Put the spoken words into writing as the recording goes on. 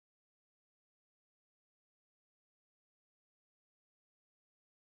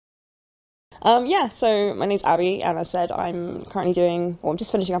Yeah, so my name's Abby, and as I said, I'm currently I'm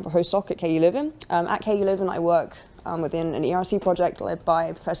just finishing up a postdoc at KU Leuven. At KU Leuven, I work within an ERC project led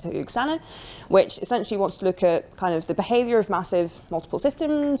by Professor Hugo, which essentially wants to look at kind of the behavior of massive multiple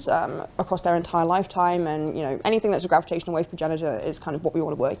systems across their entire lifetime, and anything that's a gravitational wave progenitor is kind of what we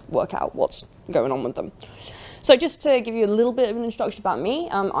want to work out what's going on with them. So just to give you a little bit of an introduction about me,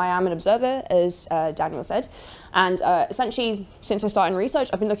 I am an observer, as Daniel said, and essentially since I started in research,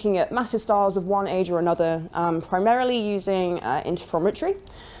 I've been looking at massive stars of one age or another, primarily using interferometry.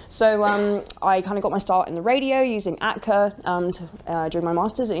 So I kind of got my start in the radio using ATCA during my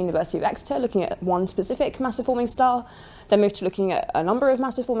master's at the University of Exeter, looking at one specific massive forming star, then moved to looking at a number of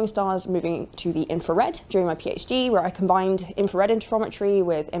massive forming stars, moving to the infrared during my PhD, where I combined infrared interferometry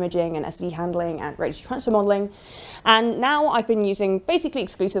with imaging and SED handling and radiation transfer modeling. And now I've been using basically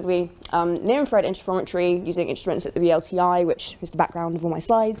exclusively near-infrared interferometry using instruments at the VLTI, which is the background of all my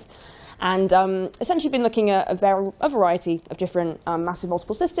slides. And essentially been looking at a variety of different massive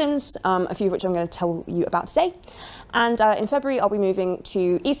multiple systems, a few of which I'm going to tell you about today. And in February, I'll be moving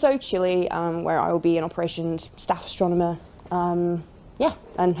to ESO, Chile, where I will be an operations staff astronomer. Yeah,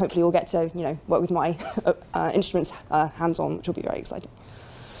 and hopefully we'll get to work with my instruments hands-on, which will be very exciting.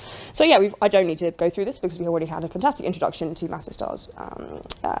 So yeah, I don't need to go through this because we already had a fantastic introduction to massive stars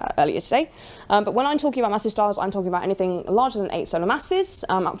earlier today. But when I'm talking about massive stars, I'm talking about anything larger than 8 solar masses,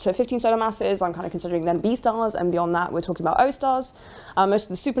 up to 15 solar masses. I'm kind of considering them B stars, and beyond that, we're talking about O stars. Most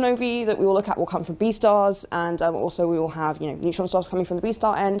of the supernovae that we will look at will come from B stars, and also we will have neutron stars coming from the B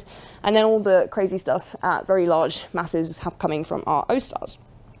star end, and then all the crazy stuff at very large masses coming from our O stars.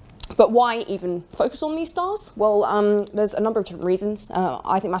 But why even focus on these stars? Well, there's a number of different reasons.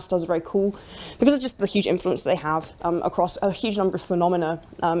 I think massive stars are very cool because of just the huge influence they have across a huge number of phenomena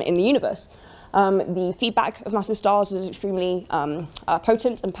in the universe. The feedback of massive stars is extremely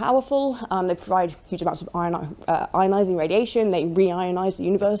potent and powerful. They provide huge amounts of ionizing radiation. They re-ionize the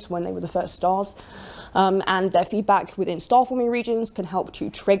universe when they were the first stars. And their feedback within star-forming regions can help to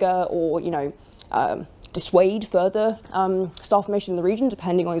trigger or, dissuade further star formation in the region,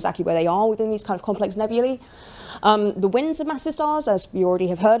 depending on exactly where they are within these kind of complex nebulae. The winds of massive stars, as we already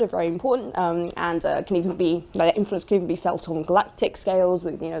have heard, are very important, and their influence can even be felt on galactic scales,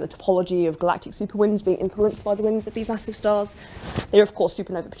 with the topology of galactic superwinds being influenced by the winds of these massive stars. They're of course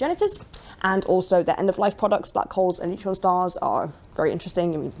supernova progenitors, and also their end-of-life products, black holes and neutron stars, are very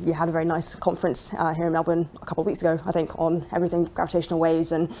interesting. I mean, we had a very nice conference here in Melbourne a couple of weeks ago, I think, on everything gravitational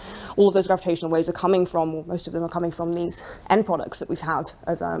waves, and all of those gravitational waves are coming from, or most of them are coming from, these end products that we have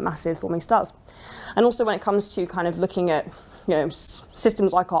of massive forming stars. And also when it comes to kind of looking at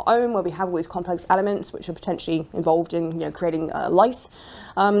systems like our own, where we have all these complex elements which are potentially involved in creating life,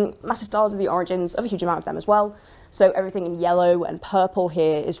 massive stars are the origins of a huge amount of them as well. So everything in yellow and purple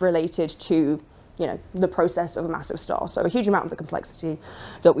here is related to the process of a massive star. So a huge amount of the complexity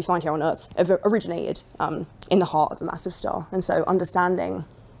that we find here on Earth originated in the heart of a massive star. And so understanding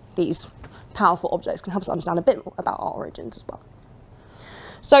these powerful objects can help us understand a bit more about our origins as well.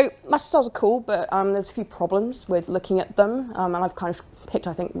 So massive stars are cool, but there's a few problems with looking at them, and I've kind of picked,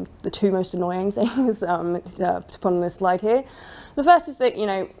 I think, the two most annoying things to put on this slide here. The first is that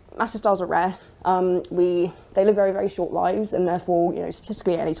massive stars are rare. They live very, very short lives, and therefore,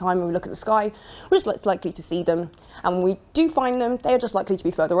 statistically, at any time when we look at the sky, we're just less likely to see them. And when we do find them, they are just likely to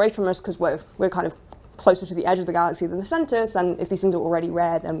be further away from us because we're kind of closer to the edge of the galaxy than the centre. And if these things are already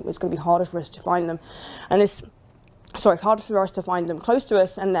rare, then it's going to be harder for us to find them. And harder for us to find them close to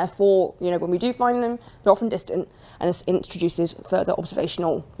us, and therefore, when we do find them, they're often distant, and this introduces further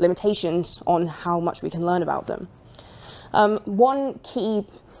observational limitations on how much we can learn about them. One key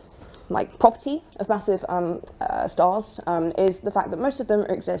property of massive stars is the fact that most of them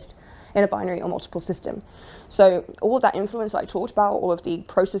exist in a binary or multiple system. So all of that influence I talked about, all of the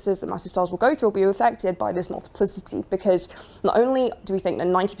processes that massive stars will go through, will be affected by this multiplicity, because not only do we think that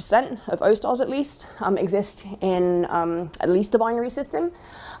 90% of O stars at least exist in at least a binary system,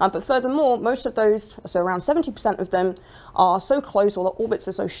 but furthermore, most of those, so around 70% of them, are so close, or their orbits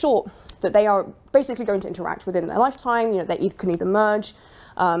are so short, that they are basically going to interact within their lifetime. They can either merge,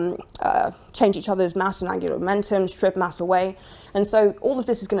 change each other's mass and angular momentum, strip mass away. And so all of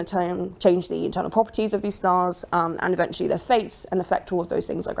this is going to change the internal properties of these stars, and eventually their fates, and affect all of those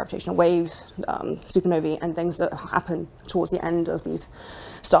things like gravitational waves, supernovae, and things that happen towards the end of these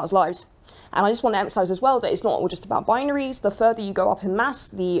stars' lives. And I just want to emphasize as well that it's not all just about binaries. The further you go up in mass,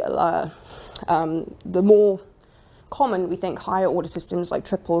 the more common we think higher order systems like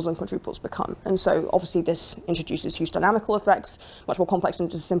triples and quadruples become. And so obviously this introduces huge dynamical effects, much more complex than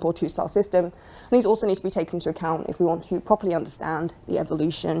just a simple two-star system. And these also need to be taken into account if we want to properly understand the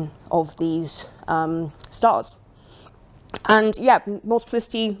evolution of these stars. And yeah,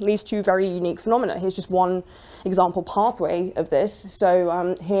 multiplicity leads to very unique phenomena. Here's just one example pathway of this.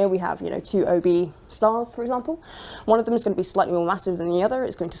 So here we have, two OB stars, for example. One of them is going to be slightly more massive than the other.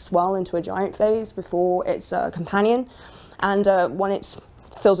 It's going to swell into a giant phase before its companion. And when it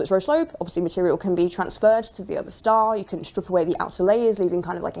fills its Roche lobe, obviously material can be transferred to the other star. You can strip away the outer layers, leaving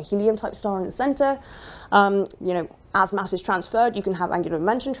kind of like a helium-type star in the center. As mass is transferred, you can have angular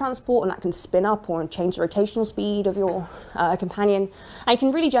momentum transport, and that can spin up or change the rotational speed of your companion. And you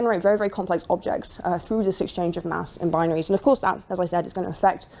can really generate very, very complex objects through this exchange of mass and binaries. And of course, that, as I said, is going to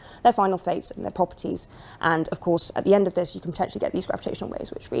affect their final fates and their properties. And of course, at the end of this, you can potentially get these gravitational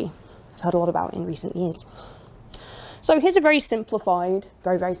waves, which we have heard a lot about in recent years. So here's a very simplified,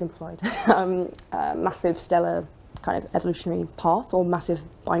 very, very simplified, massive stellar kind of evolutionary path, or massive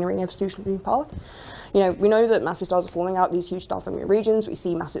binary evolutionary path. We know that massive stars are forming out these huge star-forming regions. We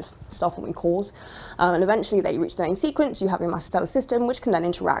see massive star-forming cores, and eventually they reach their main sequence. You have your massive stellar system, which can then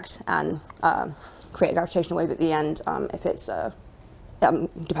interact and create a gravitational wave at the end, if it's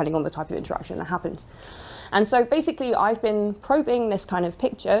depending on the type of interaction that happens. And so basically, I've been probing this kind of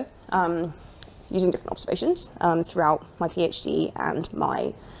picture using different observations throughout my PhD and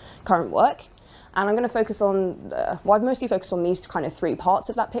my current work. And I'm going to focus on, I've mostly focused on these kind of three parts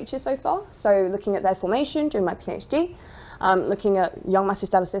of that picture so far. So looking at their formation during my PhD, looking at young massive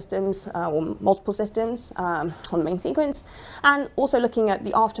stellar systems or multiple systems on the main sequence, and also looking at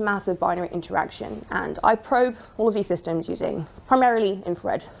the aftermath of binary interaction. And I probe all of these systems using primarily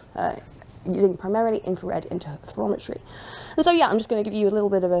infrared interferometry. And so yeah, I'm just going to give you a little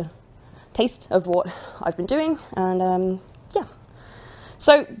bit of a taste of what I've been doing. And yeah,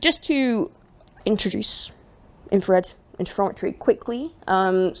 so just to introduce infrared interferometry quickly.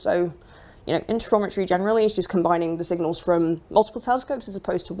 Interferometry generally is just combining the signals from multiple telescopes as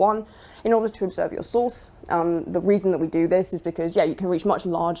opposed to one in order to observe your source. The reason that we do this is because, you can reach much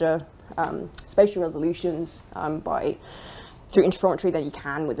larger spatial resolutions through interferometry than you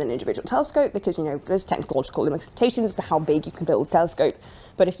can with an individual telescope, because, there's technological limitations as to how big you can build a telescope.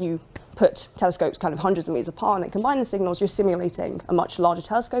 But if you put telescopes kind of hundreds of meters apart and then combine the signals, you're simulating a much larger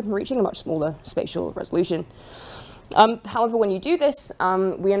telescope and reaching a much smaller spatial resolution. However, when you do this,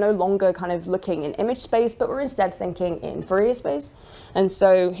 we are no longer kind of looking in image space, but we're instead thinking in Fourier space. And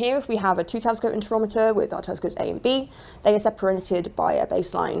so here, if we have a two-telescope interferometer with our telescopes A and B, they are separated by a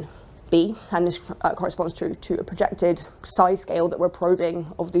baseline B, and this corresponds to a projected size scale that we're probing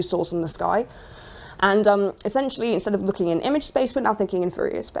of the source in the sky. And essentially, instead of looking in image space, we're now thinking in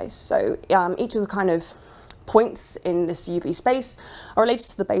Fourier space. So each of the kind of points in this UV space are related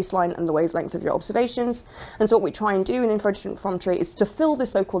to the baseline and the wavelength of your observations. And so what we try and do in infrared interferometry is to fill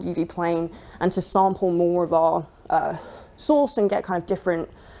this so-called UV plane and to sample more of our source and get kind of different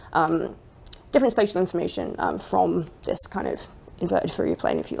spatial information from this kind of inverted Fourier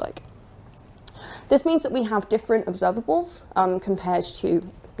plane, if you like. This means that we have different observables compared to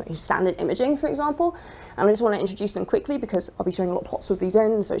standard imaging, for example. And I just want to introduce them quickly because I'll be showing a lot of plots of these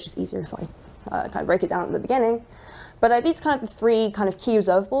in, so it's just easier if I kind of break it down at the beginning. But these are kind of the three kind of key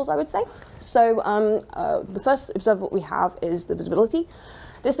observables, I would say. So the first observable we have is the visibility.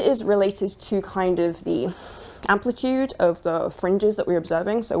 This is related to kind of the amplitude of the fringes that we're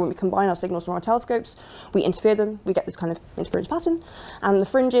observing. So when we combine our signals from our telescopes, we interfere them, we get this kind of interference pattern, and the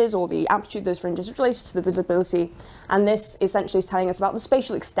fringes, or the amplitude of those fringes, is related to the visibility, and this essentially is telling us about the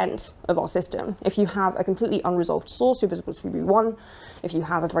spatial extent of our system. If you have a completely unresolved source, your visibility will be 1. If you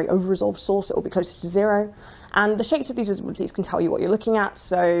have a very over-resolved source, it will be closer to 0. And the shapes of these visibilities can tell you what you're looking at.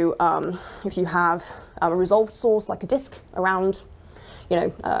 So if you have a resolved source, like a disk around,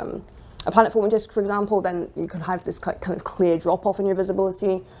 a planet-forming disk, for example, then you can have this kind of clear drop-off in your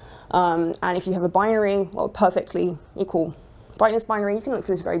visibility. And if you have a binary, well, perfectly equal brightness binary, you can look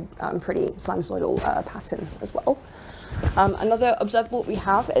for this very pretty sinusoidal pattern as well. Another observable we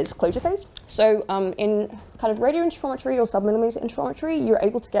have is closure phase. So in kind of radio interferometry or submillimeter interferometry, you're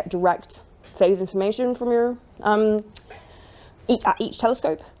able to get direct phase information from your at each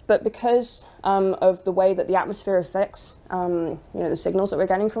telescope. But because of the way that the atmosphere affects the signals that we're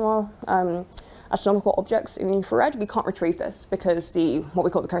getting from our astronomical objects in the infrared, we can't retrieve this because what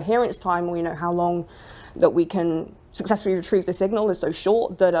we call the coherence time, or how long that we can successfully retrieve the signal, is so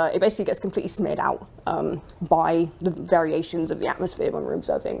short that it basically gets completely smeared out by the variations of the atmosphere when we're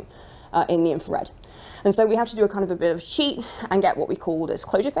observing in the infrared. And so we have to do a kind of a bit of cheat and get what we call this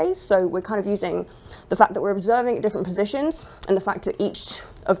closure phase. So we're kind of using the fact that we're observing at different positions and the fact that each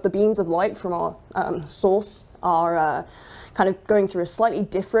of the beams of light from our source are kind of going through a slightly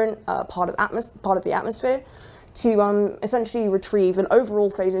different part of the atmosphere to essentially retrieve an overall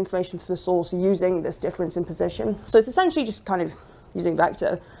phase information for the source using this difference in position. So it's essentially just kind of using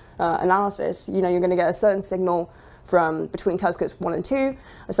vector analysis. You know, you're going to get a certain signal from between telescopes 1 and 2,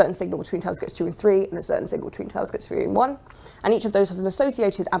 a certain signal between telescopes 2 and 3, and a certain signal between telescopes 3 and 1. And each of those has an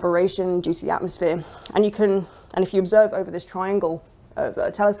associated aberration due to the atmosphere. And if you observe over this triangle of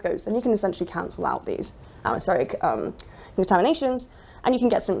telescopes, then you can essentially cancel out these atmospheric contaminations, and you can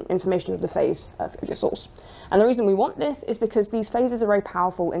get some information of the phase of your source. And the reason we want this is because these phases are very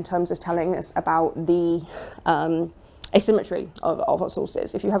powerful in terms of telling us about the asymmetry of our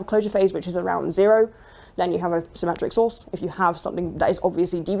sources. If you have a closure phase which is around 0, then you have a symmetric source. If you have something that is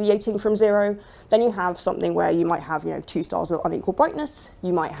obviously deviating from 0, then you have something where you might have, you know, 2 stars of unequal brightness.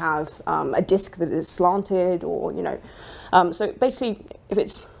 You might have a disk that is slanted, or, you know. So basically, if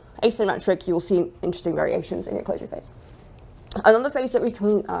it's asymmetric, you'll see interesting variations in your closure phase. Another phase that we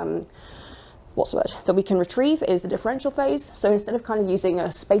can, that we can retrieve is the differential phase. So instead of kind of using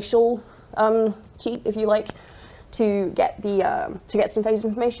a spatial cheat, if you like, to get some phase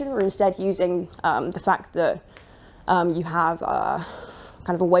information, we're instead using the fact that you have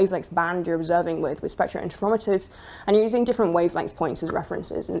kind of a wavelength band you're observing with spectrophotometers, and you're using different wavelength points as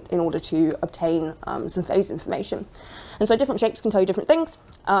references in order to obtain some phase information. And so different shapes can tell you different things.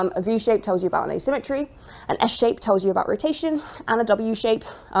 A V shape tells you about an asymmetry, an S shape tells you about rotation, and a W shape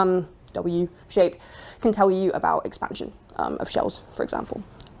can tell you about expansion of shells, for example.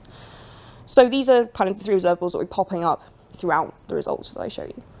 So these are kind of the 3 observables that will be popping up throughout the results that I show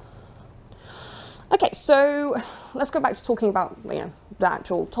you. Okay, so let's go back to talking about, you know, the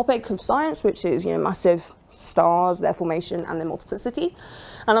actual topic of science, which is, you know, massive stars, their formation, and their multiplicity.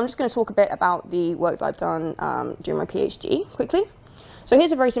 And I'm just going to talk a bit about the work that I've done during my PhD quickly. So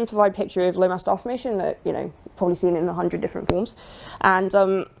here's a very simplified picture of low mass star formation that, you know, you've probably seen in 100 different forms. And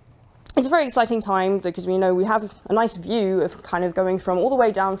it's a very exciting time because we know we have a nice view of kind of going from all the way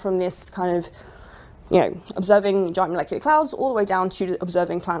down from this kind of, you know, observing giant molecular clouds all the way down to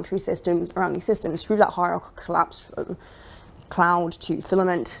observing planetary systems around these systems through that hierarchical collapse from cloud to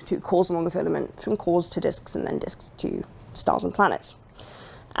filament to cores along the filament, from cores to disks, and then disks to stars and planets.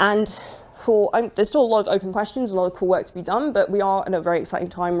 And there's still a lot of open questions, a lot of cool work to be done, but we are in a very exciting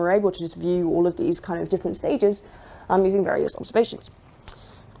time. We're able to just view all of these kind of different stages using various observations.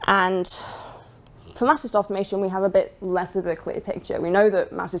 And for massive star formation, we have a bit less of a clear picture. We know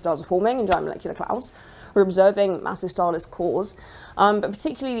that massive stars are forming in giant molecular clouds. We're observing massive starless cores, but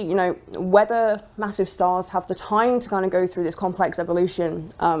particularly, you know, whether massive stars have the time to kind of go through this complex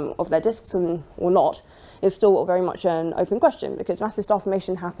evolution of their disks or not is still very much an open question, because massive star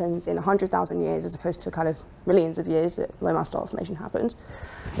formation happens in 100,000 years as opposed to kind of millions of years that low mass star formation happens.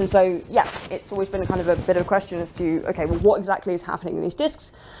 And so, yeah, it's always been kind of a bit of a question as to, okay, well, what exactly is happening in these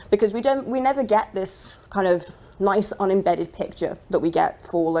disks? Because we never get this kind of nice unembedded picture that we get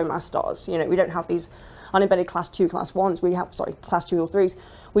for low mass stars. You know, we don't have these unembedded class 2, class 1s, class 2 or 3s.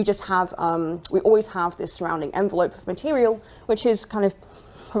 We just have, we always have this surrounding envelope of material, which is kind of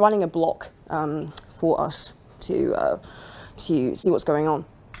providing a block for us to see what's going on.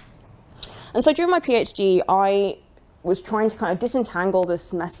 And so during my PhD, I was trying to kind of disentangle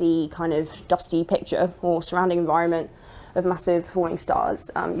this messy, kind of dusty picture or surrounding environment of massive forming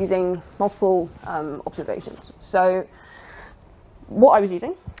stars using multiple observations. So what I was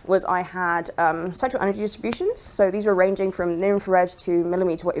using was I had spectral energy distributions. So these were ranging from near infrared to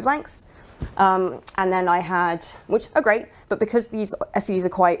millimeter wavelengths. And then I had, which are great, but because these SEs are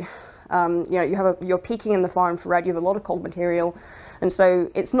quite, you know, you're peaking in the far infrared, you have a lot of cold material. And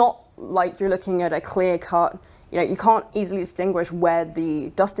so it's not like you're looking at a clear cut, you know, you can't easily distinguish where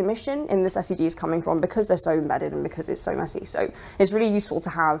the dust emission in this SED is coming from because they're so embedded and because it's so messy. So it's really useful to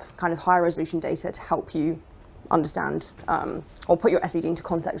have kind of higher resolution data to help you understand or put your SED into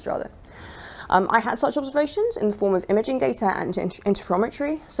context rather. I had such observations in the form of imaging data and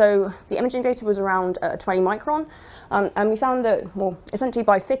interferometry. So the imaging data was around 20 micron, and we found that, well, essentially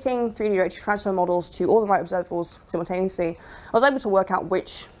by fitting 3D rate transfer models to all of my observables simultaneously, I was able to work out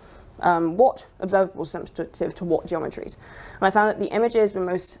what observables were sensitive to what geometries. And I found that the images were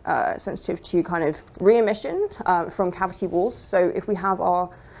most sensitive to kind of re-emission from cavity walls. So if we have our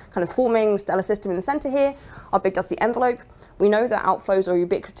kind of forming stellar system in the center here, our big dusty envelope, we know that outflows are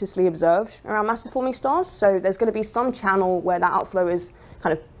ubiquitously observed around massive forming stars. So there's going to be some channel where that outflow is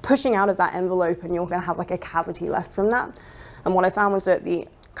kind of pushing out of that envelope, and you're going to have like a cavity left from that. And what I found was that the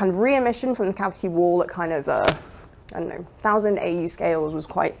kind of re-emission from the cavity wall at kind of, I don't know, 1,000 AU scales was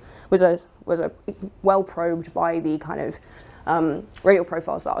well probed by the kind of radial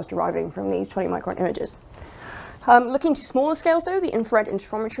profiles that I was deriving from these 20 micron images. Looking to smaller scales though, the infrared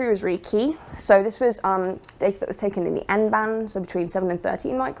interferometry was really key. So this was data that was taken in the N band, so between 7 and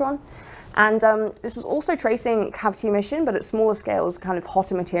 13 micron. And this was also tracing cavity emission, but at smaller scales, kind of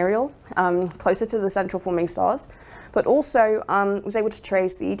hotter material, closer to the central forming stars. But also was able to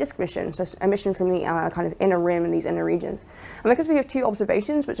trace the disk emission, so emission from the kind of inner rim and these inner regions. And because we have two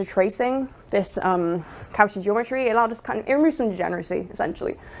observations which are tracing this cavity geometry, it allowed us it removed some degeneracy,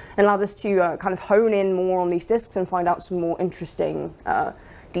 essentially. It allowed us to kind of hone in more on these disks and find out some more interesting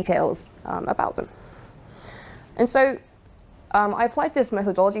details about them. And so I applied this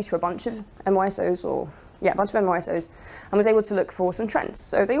methodology to a bunch of MYSOs, and was able to look for some trends.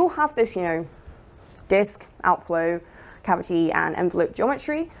 So they all have this, disk, outflow, cavity, and envelope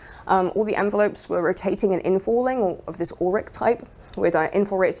geometry. All the envelopes were rotating and infalling, or of this auric type, with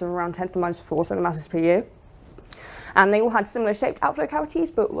infall rates of around 10 to the minus 4 solar masses per year. And they all had similar shaped outflow cavities,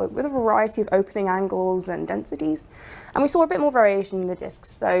 but with a variety of opening angles and densities. And we saw a bit more variation in the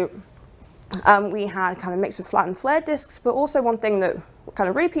disks. So we had kind of a mix of flat and flared disks, but also one thing that kind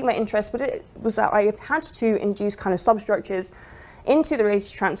of really piqued my interest was that I had to induce kind of substructures into the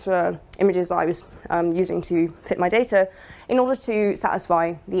radius transfer images that I was using to fit my data in order to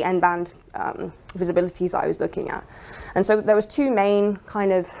satisfy the N-band visibilities that I was looking at. And so there was two main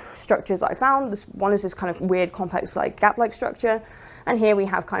kind of structures that I found. One is this kind of weird complex like gap-like structure, and here we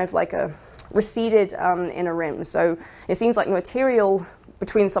have kind of like a receded inner rim. So it seems like the material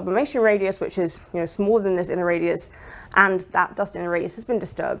between the sublimation radius, which is smaller than this inner radius, and that dust inner radius has been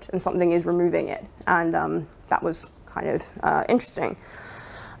disturbed, and something is removing it. And that was kind of interesting.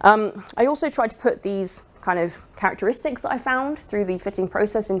 I also tried to put these kind of characteristics that I found through the fitting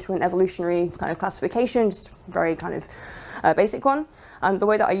process into an evolutionary kind of classification, just a very kind of basic one. The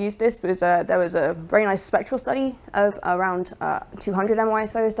way that I used this was there was a very nice spectral study of around 200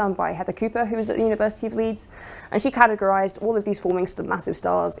 MYSOs done by Heather Cooper, who was at the University of Leeds, and she categorized all of these forming massive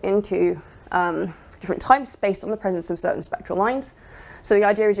stars into different types based on the presence of certain spectral lines. So the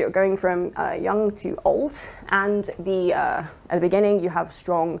idea is you're going from young to old, and at the beginning you have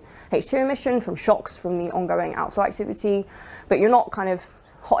strong H2 emission from shocks from the ongoing outflow activity, but you're not kind of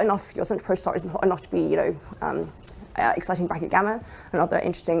hot enough, your central protostar isn't hot enough to be exciting bracket gamma and other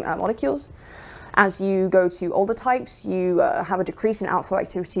interesting molecules. As you go to older types, you have a decrease in outflow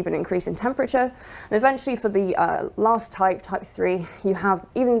activity but an increase in temperature. And eventually for the last type, type 3, you have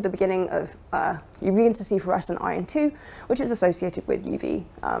even the beginning of, you begin to see fluorescent iron 2, which is associated with UV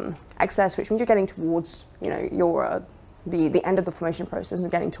excess, which means you're getting towards the end of the formation process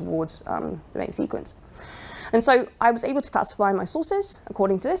and getting towards the main sequence. And so I was able to classify my sources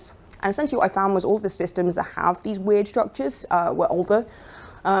according to this. And essentially what I found was all the systems that have these weird structures were older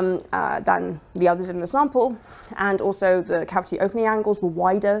than the others in the sample, and also the cavity opening angles were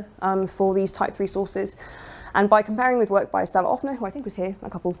wider for these type 3 sources. And by comparing with work by Stella Offner, who I think was here a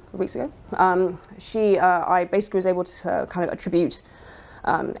couple of weeks ago, I basically was able to kind of attribute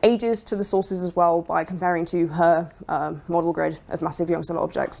ages to the sources as well by comparing to her model grid of massive young stellar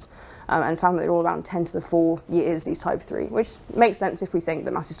objects, and found that they're all around 10 to the 4 years, these type 3, which makes sense if we think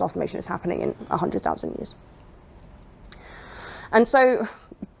that massive star formation is happening in 100,000 years. And so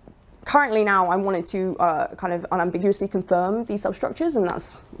currently now I wanted to kind of unambiguously confirm these substructures, and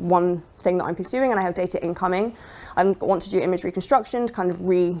that's one thing that I'm pursuing, and I have data incoming. I want to do image reconstruction to kind of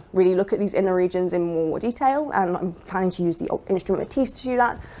really look at these inner regions in more detail, and I'm planning to use the instrument Matisse to do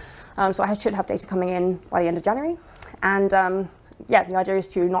that. So I should have data coming in by the end of January. And yeah, the idea is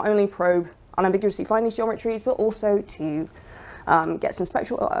to not only probe, unambiguously find these geometries, but also to get some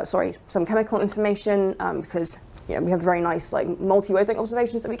some chemical information, because we have very nice multi-wavelength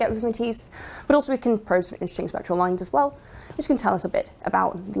observations that we get with Matisse, but also we can probe some interesting spectral lines as well, which can tell us a bit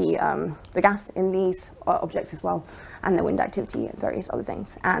about the gas in these objects as well, and their wind activity and various other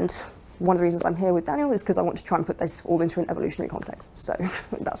things. And one of the reasons I'm here with Daniel is because I want to try and put this all into an evolutionary context. So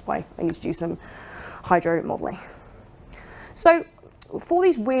that's why I need to do some hydro modeling. So for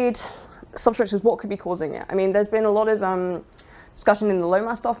these weird substructures, what could be causing it? I mean, there's been a lot of discussion in the low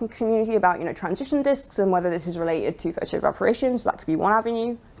mass star community about transition disks and whether this is related to photo evaporation. So that could be one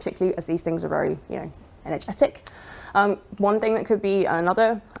avenue, particularly as these things are very energetic. One thing that could be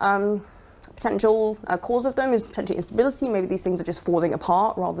another potential cause of them is potentially instability. Maybe these things are just falling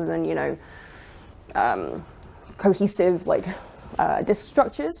apart rather than cohesive disk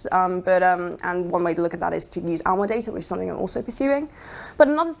structures, and one way to look at that is to use ALMA data, which is something I'm also pursuing. But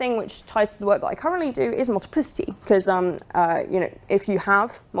another thing which ties to the work that I currently do is multiplicity, because if you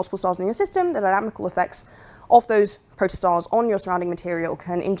have multiple stars in your system, the dynamical effects of those protostars on your surrounding material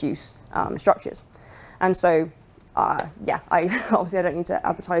can induce structures. And so I obviously I don't need to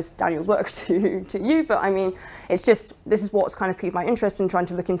advertise Daniel's work to you, but I mean, it's just, this is what's kind of piqued my interest in trying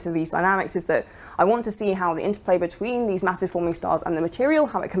to look into these dynamics, is that I want to see how the interplay between these massive forming stars and the material,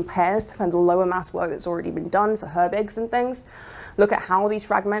 how it compares to kind of the lower mass work that's already been done for Herbigs and things. Look at how these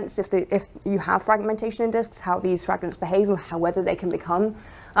fragments, if you have fragmentation in disks, how these fragments behave and whether they can become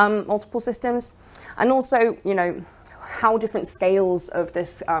multiple systems. And also, how different scales of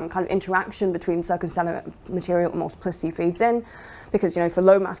this kind of interaction between circumstellar material and multiplicity feeds in. Because, for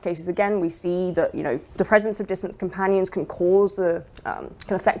low mass cases, again, we see that, the presence of distance companions can cause can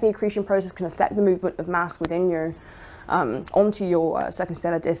affect the accretion process, can affect the movement of mass within your, onto your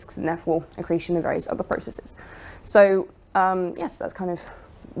circumstellar disks, and therefore accretion and various other processes. So, yes, that's kind of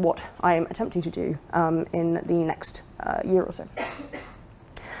what I am attempting to do in the next year or so.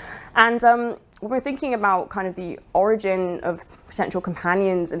 And when we're thinking about kind of the origin of potential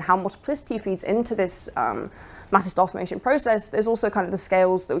companions and how multiplicity feeds into this massive star formation process, there's also kind of the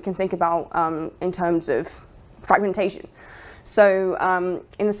scales that we can think about in terms of fragmentation. So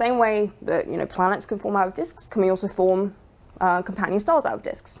in the same way that planets can form out of disks, can we also form companion stars out of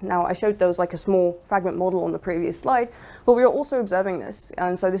disks? Now, I showed those like a small fragment model on the previous slide, but we were also observing this.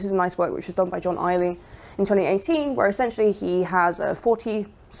 And so this is a nice work which was done by John Eiley in 2018, where essentially he has a 40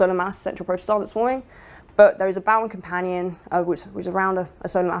 solar mass central protostar that's forming, but there is a bound companion, which is around a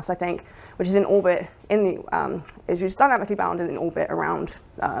solar mass, I think, which is in orbit, is just dynamically bound and in orbit around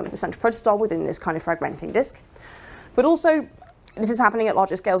the central protostar within this kind of fragmenting disk. But also, this is happening at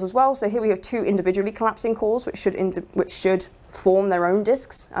larger scales as well. So here we have two individually collapsing cores, which should form their own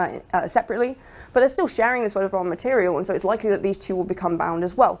disks separately, but they're still sharing this web of material, and so it's likely that these two will become bound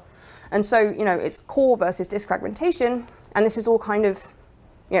as well. And so, it's core versus disk fragmentation, and this is all kind of,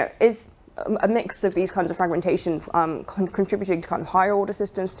 is a mix of these kinds of fragmentation contributing to kind of higher order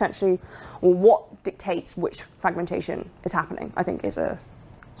systems potentially, or what dictates which fragmentation is happening, I think is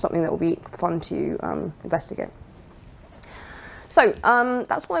something that will be fun to investigate. So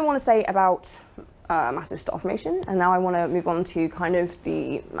that's what I want to say about massive star formation, and now I want to move on to kind of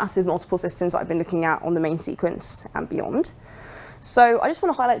the massive multiple systems that I've been looking at on the main sequence and beyond. So I just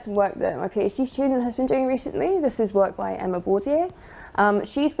want to highlight some work that my PhD student has been doing recently. This is work by Emma Bourdier.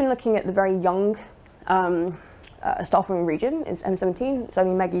 She's been looking at the very young star forming region. It's M17, it's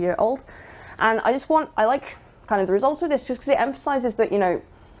only a mega year old. And I like kind of the results of this just because it emphasizes that,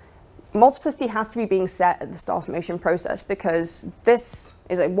 multiplicity has to be being set at the star formation process, because this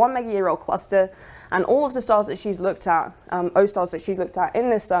is a 1 mega year old cluster, and all of the stars that she's looked at, O stars that she's looked at in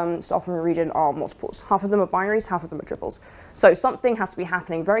this star forming region are multiples. Half of them are binaries, half of them are triples. So something has to be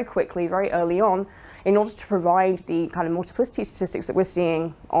happening very quickly, very early on, in order to provide the kind of multiplicity statistics that we're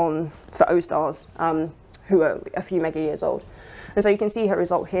seeing for O stars who are a few mega years old. And so you can see her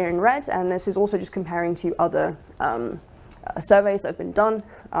result here in red, and this is also just comparing to other surveys that have been done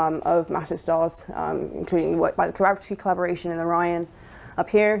of massive stars, including work by the Gravity Collaboration in Orion up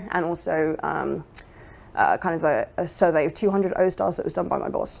here, and also kind of a survey of 200 O stars that was done by my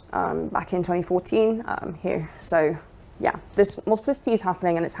boss back in 2014 here. So yeah, this multiplicity is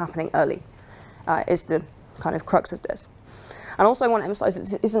happening, and it's happening early, is the kind of crux of this. And also I want to emphasize that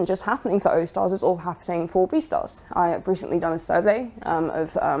this isn't just happening for O stars, it's all happening for B stars. I have recently done a survey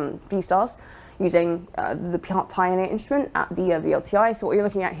of B stars using the Pioneer instrument at the VLTI. So what you're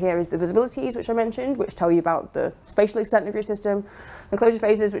looking at here is the visibilities, which I mentioned, which tell you about the spatial extent of your system, the closure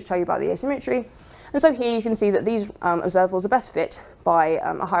phases, which tell you about the asymmetry. And so here you can see that these observables are best fit by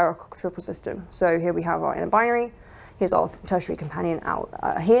a hierarchical triple system. So here we have our inner binary, here's our tertiary companion out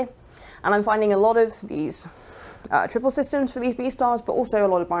here. And I'm finding a lot of these triple systems for these B stars, but also a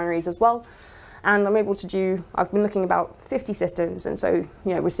lot of binaries as well. And I'm able to I've been looking about 50 systems, and so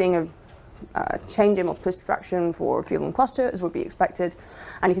we're seeing a change in multiplicity fraction for field and cluster, as would be expected.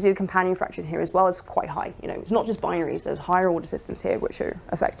 And you can see the companion fraction here as well is quite high. It's not just binaries, there's higher order systems here which are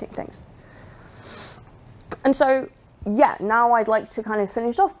affecting things. And so, yeah, now I'd like to kind of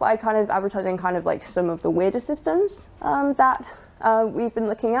finish off by kind of advertising kind of like some of the weirder systems that we've been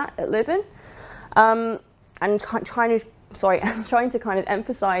looking at Leuven. And trying to kind of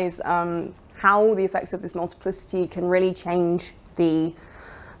emphasize how the effects of this multiplicity can really change the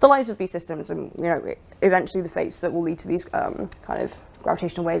lives of these systems, and eventually the fates that will lead to these kind of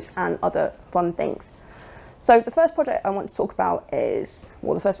gravitational waves and other fun things. So the first project I want to talk about is,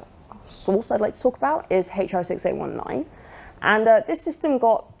 well, the first source I'd like to talk about is HR6819, And this system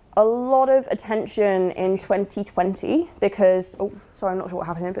got a lot of attention in 2020 because, oh, sorry, I'm not sure what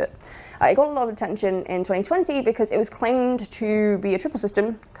happened here, but it got a lot of attention in 2020 because it was claimed to be a triple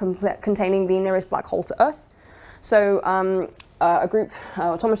system containing the nearest black hole to Earth. So a group,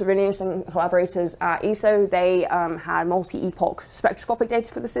 Thomas Arrhenius and collaborators at ESO, they had multi-epoch spectroscopic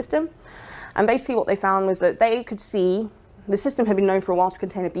data for the system. And basically what they found was that they could see the system had been known for a while to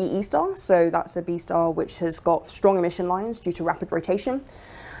contain a BE star. So that's a B star which has got strong emission lines due to rapid rotation.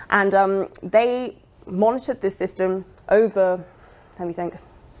 And they monitored this system over, let me think,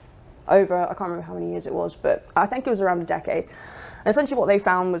 I can't remember how many years it was, but I think it was around a decade. And essentially what they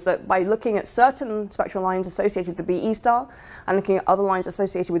found was that by looking at certain spectral lines associated with the BE star and looking at other lines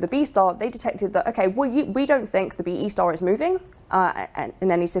associated with the B star, they detected that, okay, well, we don't think the BE star is moving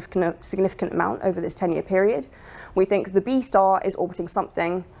in any significant amount over this 10-year period. We think the B star is orbiting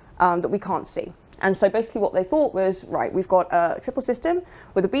something that we can't see. And so basically what they thought was, right, we've got a triple system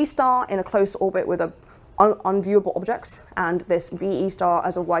with a B star in a close orbit with a unviewable object and this BE star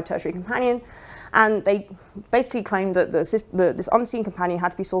as a wide tertiary companion. And they basically claimed that this unseen companion had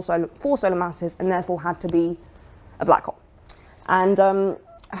to be four solar masses and therefore had to be a black hole. And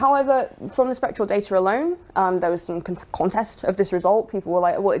however, from the spectral data alone, there was some contest of this result. People were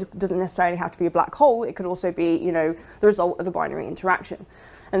like, well, it doesn't necessarily have to be a black hole. It could also be, you know, the result of a binary interaction.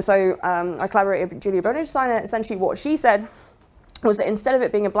 And so I collaborated with Julia Bonage-Steiner. Essentially what she said was that instead of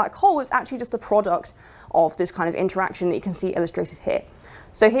it being a black hole, it's actually just the product of this kind of interaction that you can see illustrated here.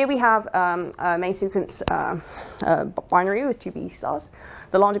 So here we have a main sequence binary with two BE stars.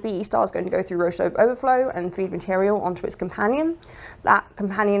 The larger BE star is going to go through Rho-Soap overflow and feed material onto its companion. That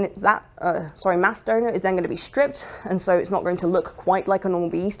mass donor is then going to be stripped, and so it's not going to look quite like a normal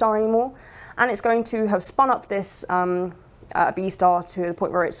BE star anymore. And it's going to have spun up this BE star to the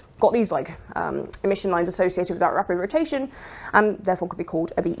point where it's got these like emission lines associated with that rapid rotation, and therefore could be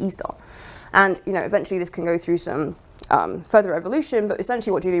called a BE star. And you know, eventually this can go through some further evolution, but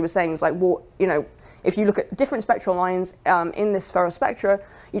essentially what Julie was saying is like, well, you know, if you look at different spectral lines in this spectra,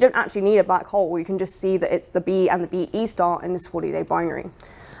 you don't actually need a black hole. You can just see that it's the B and the BE star in this 40-day binary.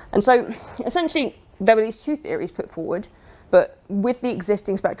 And so essentially there were these two theories put forward, but with the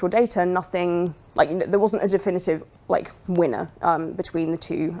existing spectral data, nothing, like, you know, there wasn't a definitive like winner between the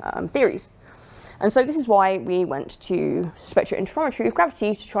two theories. And so this is why we went to spectrointerferometry with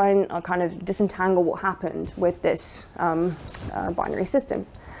gravity to try and kind of disentangle what happened with this binary system.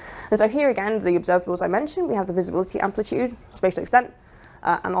 And so here again, the observables I mentioned, we have the visibility, amplitude, spatial extent,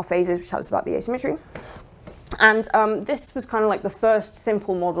 and our phases, which tell us about the asymmetry. And this was kind of like the first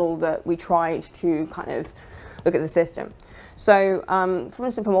simple model that we tried to kind of look at the system. So from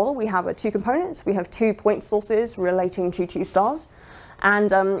a simple model, we have two components. We have 2 point sources relating to 2 stars.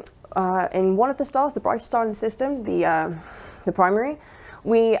 And in one of the stars, the brightest star in the system, the primary,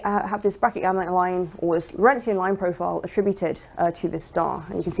 we have this bracket gamma line, or this Lorentzian line profile attributed to this star.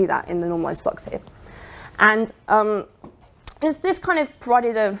 And you can see that in the normalized flux here. And this kind of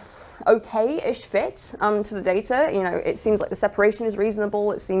provided a okay-ish fit to the data. You know, it seems like the separation is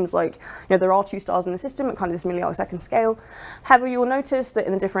reasonable. It seems like, you know, there are 2 stars in the system at kind of this milli-arc-second scale. However, you'll notice that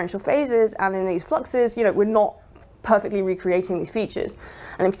in the differential phases and in these fluxes, you know, we're not perfectly recreating these features.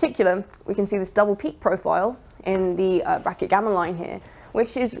 And in particular, we can see this double peak profile in the bracket gamma line here,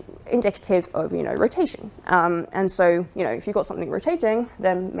 which is indicative of, you know, rotation. And so, you know, if you've got something rotating,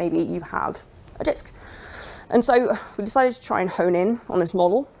 then maybe you have a disk. And so we decided to try and hone in on this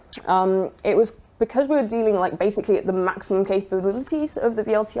model. It was because we were dealing like basically at the maximum capabilities of the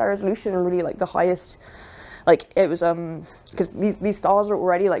VLTI resolution and really like the highest, like it was because these stars are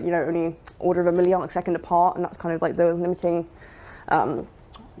already like, you know, only order of a milli-arc-second apart, and that's kind of like the limiting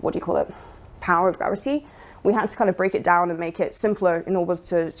what do you call it, power of gravity. We had to kind of break it down and make it simpler in order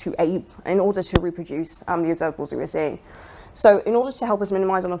to reproduce the observables we were seeing. So in order to help us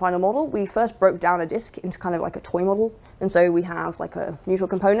minimize on the final model, we first broke down a disk into kind of like a toy model. And so we have like a neutral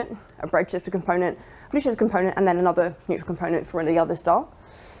component, a redshifted component, a blue shifted component, and then another neutral component for the other star.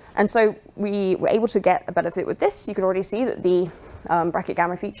 And so we were able to get a better fit with this. You can already see that the bracket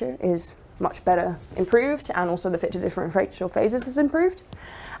gamma feature is much better improved, and also the fit to differential phases is improved.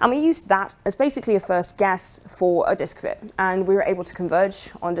 And we used that as basically a first guess for a disk fit. And we were able to converge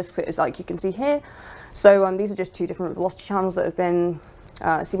on disk fit, as like you can see here. So these are just 2 different velocity channels that have been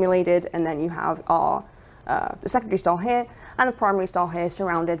simulated, and then you have our the secondary star here and the primary star here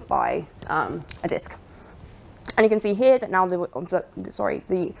surrounded by a disk. And you can see here that now the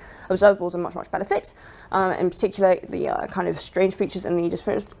observables are much better fit. In particular, the kind of strange features in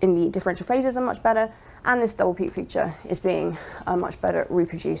the differential phases are much better, and this double peak feature is being much better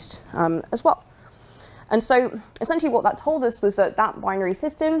reproduced as well. And so essentially what that told us was that that binary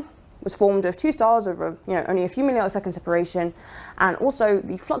system was formed of two stars over only a few millisecond separation, and also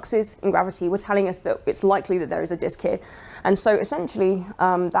the fluxes in gravity were telling us that it's likely that there is a disk here. And so essentially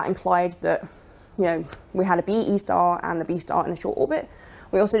that implied that we had a BE star and a B star in a short orbit.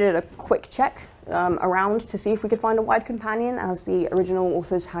 We also did a quick check around to see if we could find a wide companion, as the original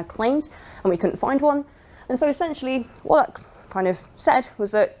authors had claimed, and we couldn't find one. And so essentially what that kind of said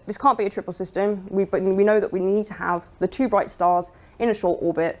was that this can't be a triple system. But we know that we need to have the two bright stars in a short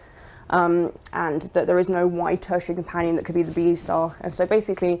orbit, and that there is no wide tertiary companion that could be the BE star. And so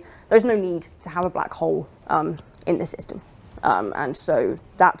basically there's no need to have a black hole in this system. And so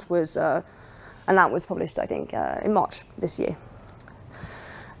that was published, I think, in March this year.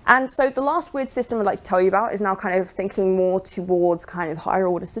 And so the last weird system I'd like to tell you about is now kind of thinking more towards kind of higher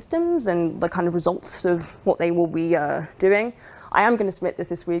order systems and the kind of results of what they will be doing. I am going to submit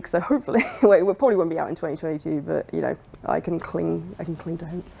this week, so hopefully, well, it probably won't be out in 2022, but I can cling to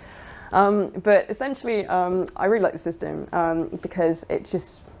hope. But essentially, I really like the system because it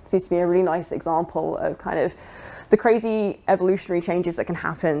just seems to be a really nice example of kind of the crazy evolutionary changes that can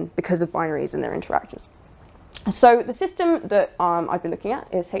happen because of binaries and their interactions. So the system that I've been looking at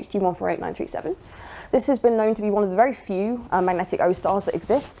is HG148937. This has been known to be one of the very few magnetic O stars that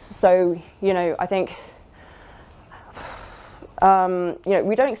exists. So, I think,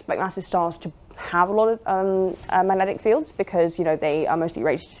 we don't expect massive stars to have a lot of magnetic fields because, they are mostly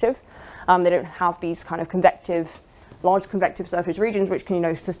radiative. They don't have these kind of large convective surface regions which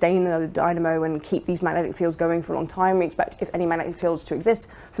can, sustain the dynamo and keep these magnetic fields going for a long time. We expect, if any magnetic fields to exist,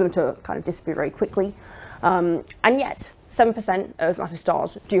 for them to kind of disappear very quickly. And yet, 7% of massive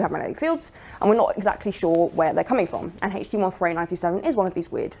stars do have magnetic fields, and we're not exactly sure where they're coming from. And HG148937 is one of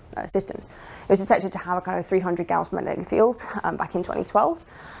these weird systems. It was detected to have a kind of 300 Gauss magnetic field back in 2012.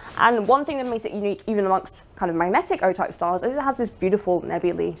 And one thing that makes it unique, even amongst kind of magnetic O-type stars, is it has this beautiful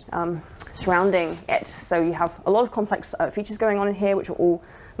nebulae surrounding it. So you have a lot of complex features going on in here, which are all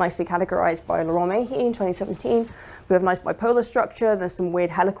nicely categorized by Laurent Mehy in 2017. We have a nice bipolar structure. There's some weird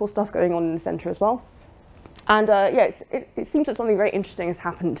helical stuff going on in the center as well. And it seems that something very interesting has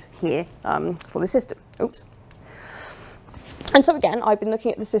happened here for the system. Oops. And so again, I've been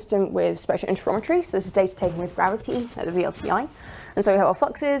looking at the system with spectral interferometry. So this is data taken with gravity at the VLTI. And so we have our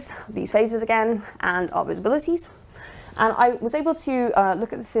fluxes, these phases again, and our visibilities. And I was able to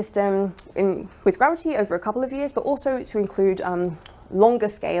look at the system with gravity over a couple of years, but also to include longer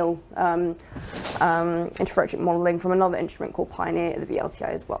scale interferometric modeling from another instrument called Pioneer at the VLTI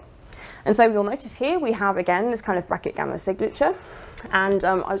as well. And so you'll notice here we have, again, this kind of bracket gamma signature. And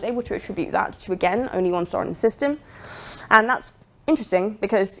I was able to attribute that to, again, only one star in the system. And that's interesting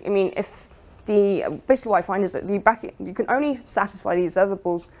because, if basically what I find is that the bracket, you can only satisfy these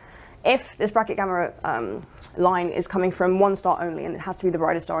observables if this bracket gamma line is coming from one star only, and it has to be the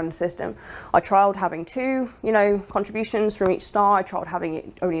brightest star in the system. I trialed having two, contributions from each star. I trialed having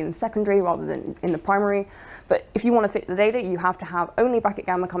it only in the secondary rather than in the primary. But if you want to fit the data, you have to have only bracket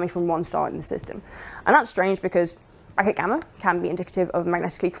gamma coming from one star in the system. And that's strange because bracket gamma can be indicative of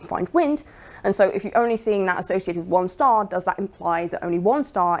magnetically confined wind. And so if you're only seeing that associated with one star, does that imply that only one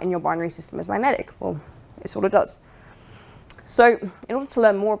star in your binary system is magnetic? Well, it sort of does. So in order to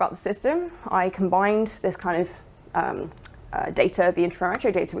learn more about the system, I combined this kind of data, the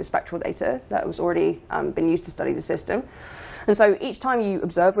interferometric data, with spectral data that was already been used to study the system. And so each time you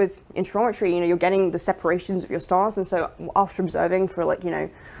observe with interferometry, you're getting the separations of your stars. And so after observing for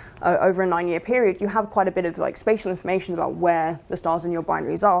over a 9-year period, you have quite a bit of spatial information about where the stars in your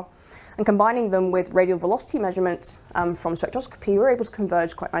binaries are. And combining them with radial velocity measurements from spectroscopy, we're able to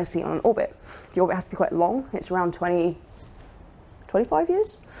converge quite nicely on an orbit. The orbit has to be quite long. It's around 25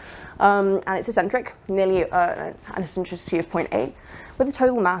 years. And it's eccentric, nearly an eccentricity of 0.8, with a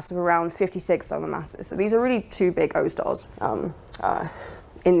total mass of around 56 solar masses. So these are really two big O stars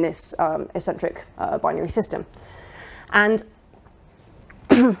in this eccentric binary system. And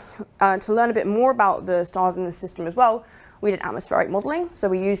to learn a bit more about the stars in the system as well, we did atmospheric modeling. So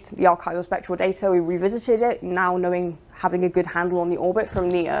we used the archival spectral data, we revisited it, now having a good handle on the orbit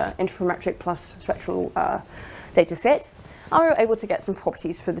from the interferometric plus spectral data fit. And we were able to get some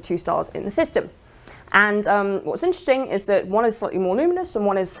properties for the two stars in the system. And what's interesting is that one is slightly more luminous and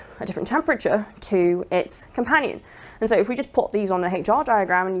one is a different temperature to its companion. And so if we just plot these on the HR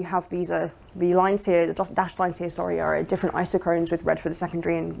diagram, and you have these, the lines here, the dashed lines here, sorry, are different isochrones with red for the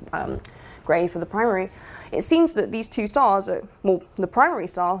secondary and grey for the primary. It seems that these two stars, well, the primary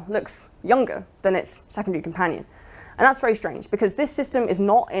star looks younger than its secondary companion. And that's very strange because this system is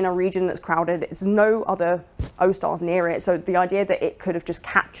not in a region that's crowded. There's no other O stars near it. So the idea that it could have just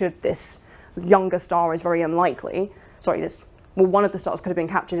captured this younger star is very unlikely. Sorry, well, one of the stars could have been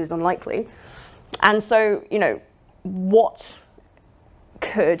captured is unlikely. And so, you know, what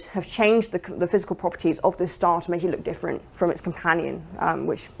could have changed the physical properties of this star to make it look different from its companion,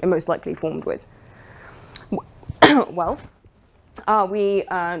 which it most likely formed with? Well, we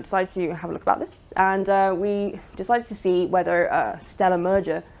decided to have a look about this, and we decided to see whether a stellar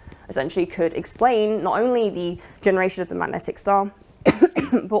merger essentially could explain not only the generation of the magnetic star,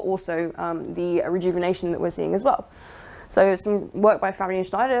 but also the rejuvenation that we're seeing as well. So some work by Fabian and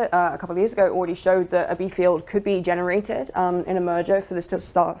Schneider a couple of years ago already showed that a B field could be generated in a merger for the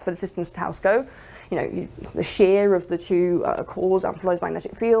system's Taos go. You know, the shear of the two cores amplifies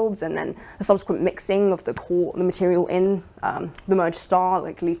magnetic fields, and then the subsequent mixing of the material in the merged star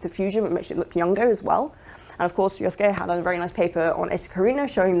leads to fusion, which makes it look younger as well. And of course, Yosuke had a very nice paper on Eta Carina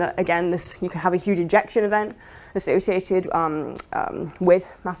showing that, again, you can have a huge ejection event associated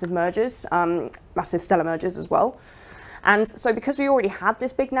with massive mergers, massive stellar mergers as well. And so because we already had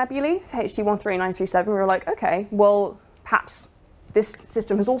this big nebulae for HD 13937, we were like, okay, well, perhaps this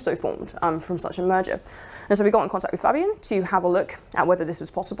system has also formed from such a merger. And so we got in contact with Fabian to have a look at whether this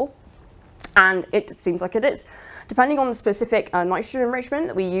was possible. And it seems like it is. Depending on the specific nitrogen enrichment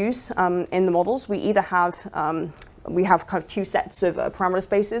that we use in the models, we either have kind of two sets of parameter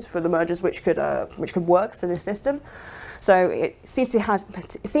spaces for the mergers which could work for this system. So it seems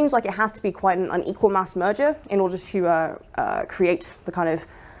like it has to be quite an unequal mass merger in order to create the kind of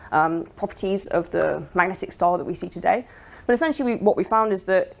properties of the magnetic star that we see today. But essentially, what we found is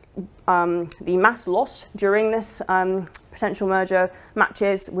that the mass loss during this potential merger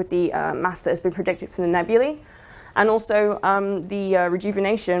matches with the mass that has been predicted from the nebulae, and also the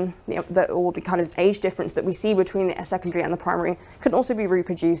rejuvenation, or the kind of age difference that we see between the secondary and the primary, can also be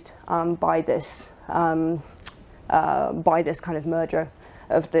reproduced by this kind of merger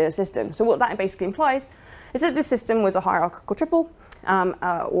of the system. So what that basically implies is that this system was a hierarchical triple,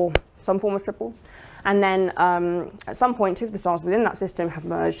 or some form of triple, and then at some point two of the stars within that system have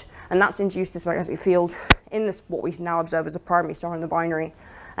merged, and that's induced this magnetic field in this what we now observe as a primary star in the binary,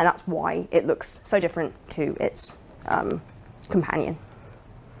 and that's why it looks so different to its companion.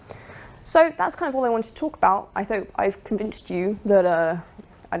 So that's kind of all I wanted to talk about. I hope I've convinced you that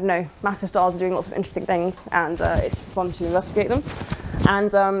I don't know, massive stars are doing lots of interesting things, and it's fun to investigate them.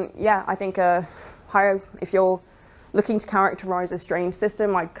 And yeah, I think if you're looking to characterize a strange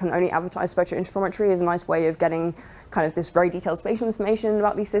system, I can only advertise spectrointerferometry as a nice way of getting kind of this very detailed spatial information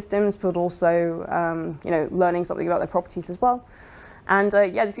about these systems, but also you know, learning something about their properties as well. And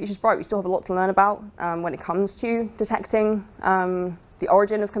yeah, the future's bright. We still have a lot to learn about when it comes to detecting the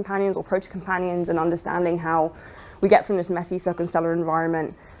origin of companions or proto-companions, and understanding how we get from this messy circumstellar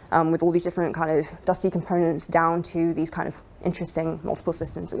environment with all these different kind of dusty components down to these kind of interesting multiple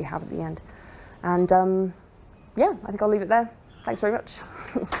systems that we have at the end. And yeah, I think I'll leave it there. Thanks very much.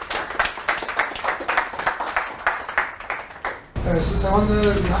 So on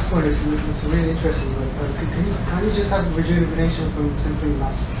the last one, it's really interesting. Can you just have rejuvenation from simply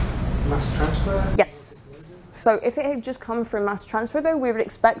mass transfer? Yes. So if it had just come from mass transfer, though, we would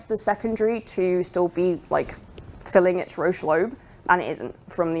expect the secondary to still be like filling its Roche lobe, and it isn't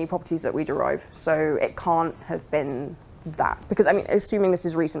from the properties that we derive. So it can't have been that, because I mean, assuming this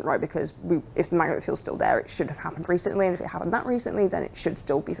is recent, right? Because if the magnetic field's still there, it should have happened recently, and if it happened that recently, then it should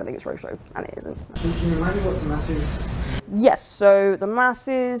still be filling its Roche lobe, and it isn't. Can you remind me what the mass is? Yes. So the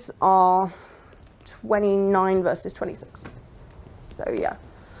masses are 29 versus 26. So yeah,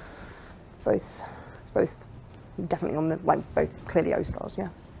 both definitely on the both clearly O stars. Yeah.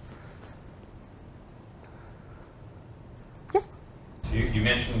 Yes. So you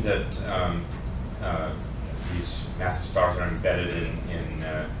mentioned that these massive stars are embedded in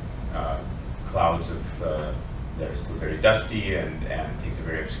clouds of that are still very dusty, and things are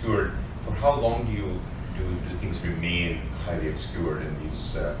very obscured. For how long do things remain highly obscured in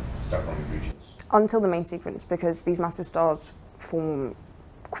these star-forming regions? Until the main sequence, because these massive stars form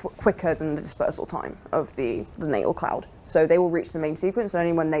quicker than the dispersal time of the natal cloud. So they will reach the main sequence, and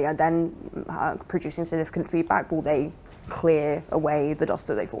only when they are then producing significant feedback will they clear away the dust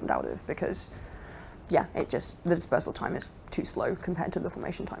that they formed out of, because yeah, the dispersal time is too slow compared to the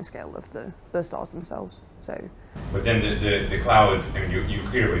formation time scale of the stars themselves. So, but then the cloud, I mean, you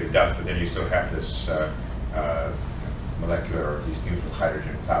clear away the dust, but then you still have this molecular, or these neutral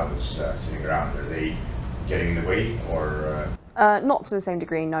hydrogen clouds sitting around. Are they getting in the way, or? Not to the same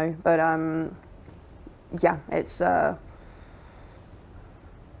degree, no. But yeah, it's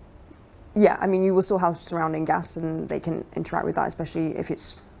yeah. I mean, you will still have surrounding gas, and they can interact with that, especially if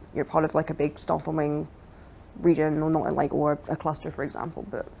you're part of like a big star-forming region, or not like, or a cluster, for example.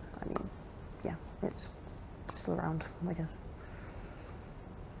 But I mean, yeah, it's still around, I guess.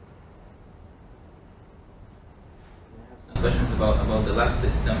 I have some questions about the last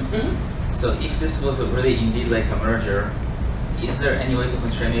system. So if this was really indeed like a merger, is there any way to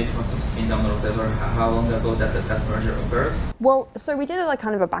constrain it from some spin down or whatever? How long ago that merger occurred? Well, so we did a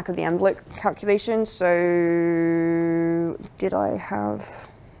kind of a back of the envelope calculation. So did I have?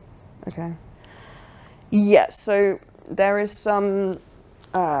 Okay. Yeah. So there is some.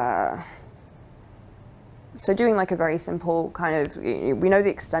 So doing like a very simple kind of, we know the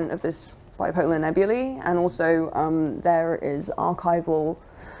extent of this bipolar nebulae, and also there is archival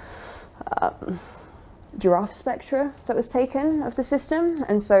giraffe spectra that was taken of the system,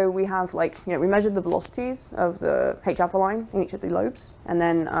 and so we have we measured the velocities of the H-alpha line in each of the lobes, and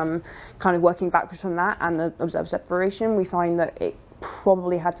then kind of working backwards from that and the observed separation, we find that it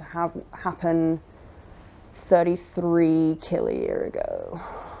probably had to have happen 33 kiloyear ago.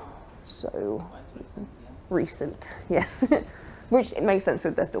 So recent, yes. Which it makes sense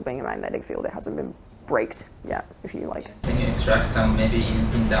with there still being a magnetic field. It hasn't been braked yet, if you like. Can you extract some, maybe even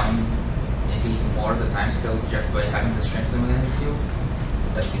pin down maybe more the time scale just by having the strength of the magnetic field?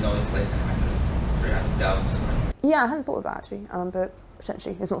 But it's like 100, 300 Gauss, right? Yeah, I hadn't thought of that actually, but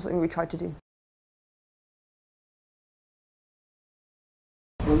potentially it's not something we tried to do.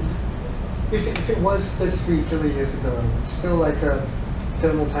 If it was 33 kiloyears ago, it's still like a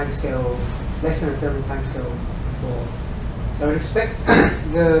thermal timescale, less than a thermal timescale before. So I would expect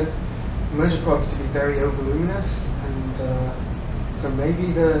the merger product to be very overluminous, and so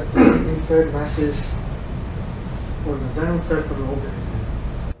maybe the inferred masses, well, they're inferred from the orbit, isn't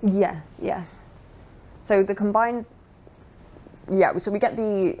it? Yeah. So the combined, so we get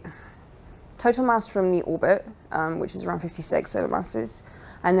the total mass from the orbit, which is around 56 solar masses.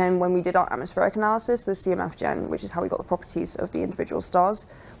 And then when we did our atmospheric analysis with CMF-Gen, which is how we got the properties of the individual stars,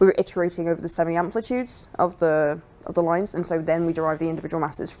 we were iterating over the semi-amplitudes of the lines, and so then we derived the individual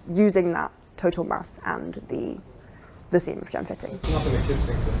masses using that total mass and the CMF-Gen fitting. It's not an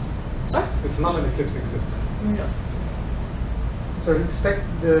eclipsing system. Sorry? It's not an eclipsing system. No. So expect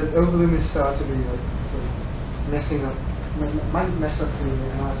the overluminous star to be like sort of messing up, might mess up the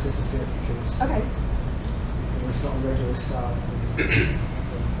analysis a bit because it's not a regular star.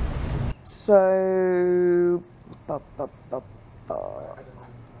 So,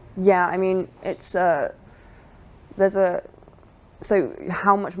 yeah, I mean, it's so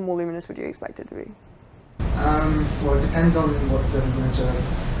how much more luminous would you expect it to be? Well, it depends on what the merger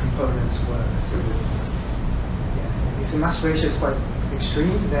components were. So, yeah, if the mass ratio is quite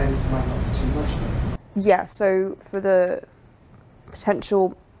extreme, then it might not be too much. Yeah, so for the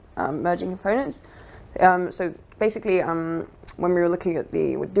potential merging components, so basically, when we were looking at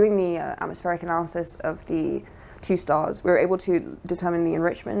doing the atmospheric analysis of the two stars, we were able to determine the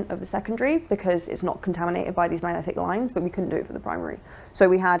enrichment of the secondary because it's not contaminated by these magnetic lines, but we couldn't do it for the primary. So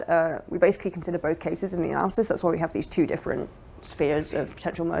we basically considered both cases in the analysis. That's why we have these two different spheres of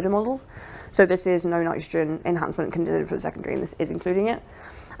potential merger models. So this is no nitrogen enhancement considered for the secondary, and this is including it.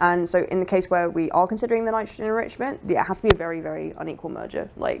 And so in the case where we are considering the nitrogen enrichment, it has to be a very, very unequal merger,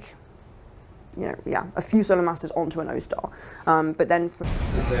 like, a few solar masses onto an O star. But then,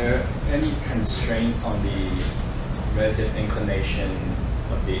 is there any constraint on the relative inclination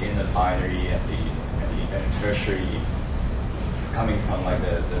of the inner binary and the tertiary coming from like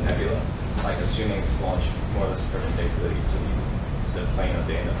the nebula, like assuming it's launched more or less perpendicularly to the plane of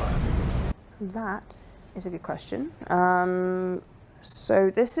the inner binary? That is a good question.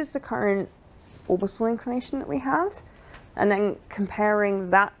 So this is the current orbital inclination that we have. And then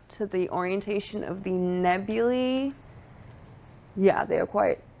comparing that to the orientation of the nebulae, yeah, they are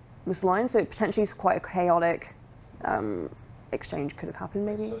quite misaligned. So potentially it's quite a chaotic exchange could have happened,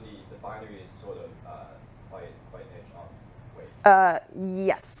 maybe. So the binary is sort of quite edge on. Wait.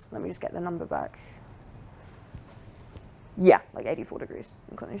 Yes. Let me just get the number back. Yeah, like 84 degrees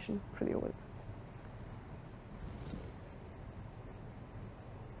inclination for the orbit.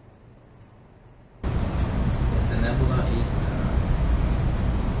 The nebula is,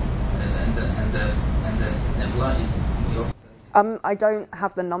 and the nebula is. I don't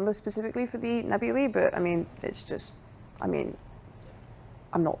have the number specifically for the nebulae, but I mean, it's just, I mean,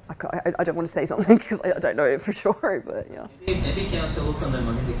 I don't want to say something because I don't know it for sure, but yeah. Maybe you can also look on the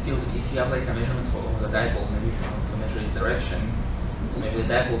magnetic field. If you have like a measurement for the dipole, maybe you can also measure its direction. So maybe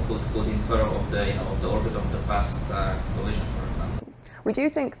the dipole could infer of the orbit of the past collision, for example. We do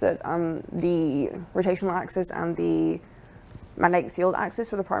think that the rotational axis and the magnetic field axis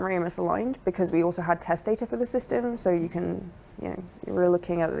for the primary are misaligned because we also had test data for the system. So you can, we're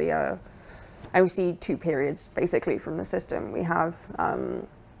looking at the, and we see two periods basically from the system. We have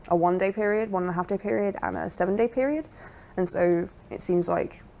a 1 day period, 1.5 day period, and a 7 day period. And so it seems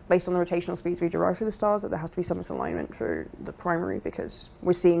like, based on the rotational speeds we derive for the stars, that there has to be some misalignment for the primary, because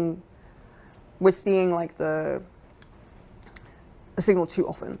we're seeing like the signal too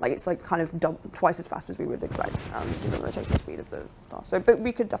often. Like it's like kind of twice as fast as we would expect given the rotational speed of the star. So, but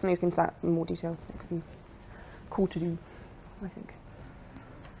we could definitely look into that in more detail. It could be cool to do, I think.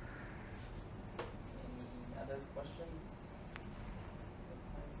 Any other questions?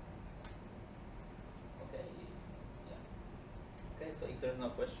 Okay. Yeah. Okay. So if there's no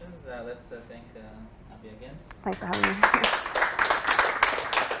questions, let's thank Abby again. Thanks for having me.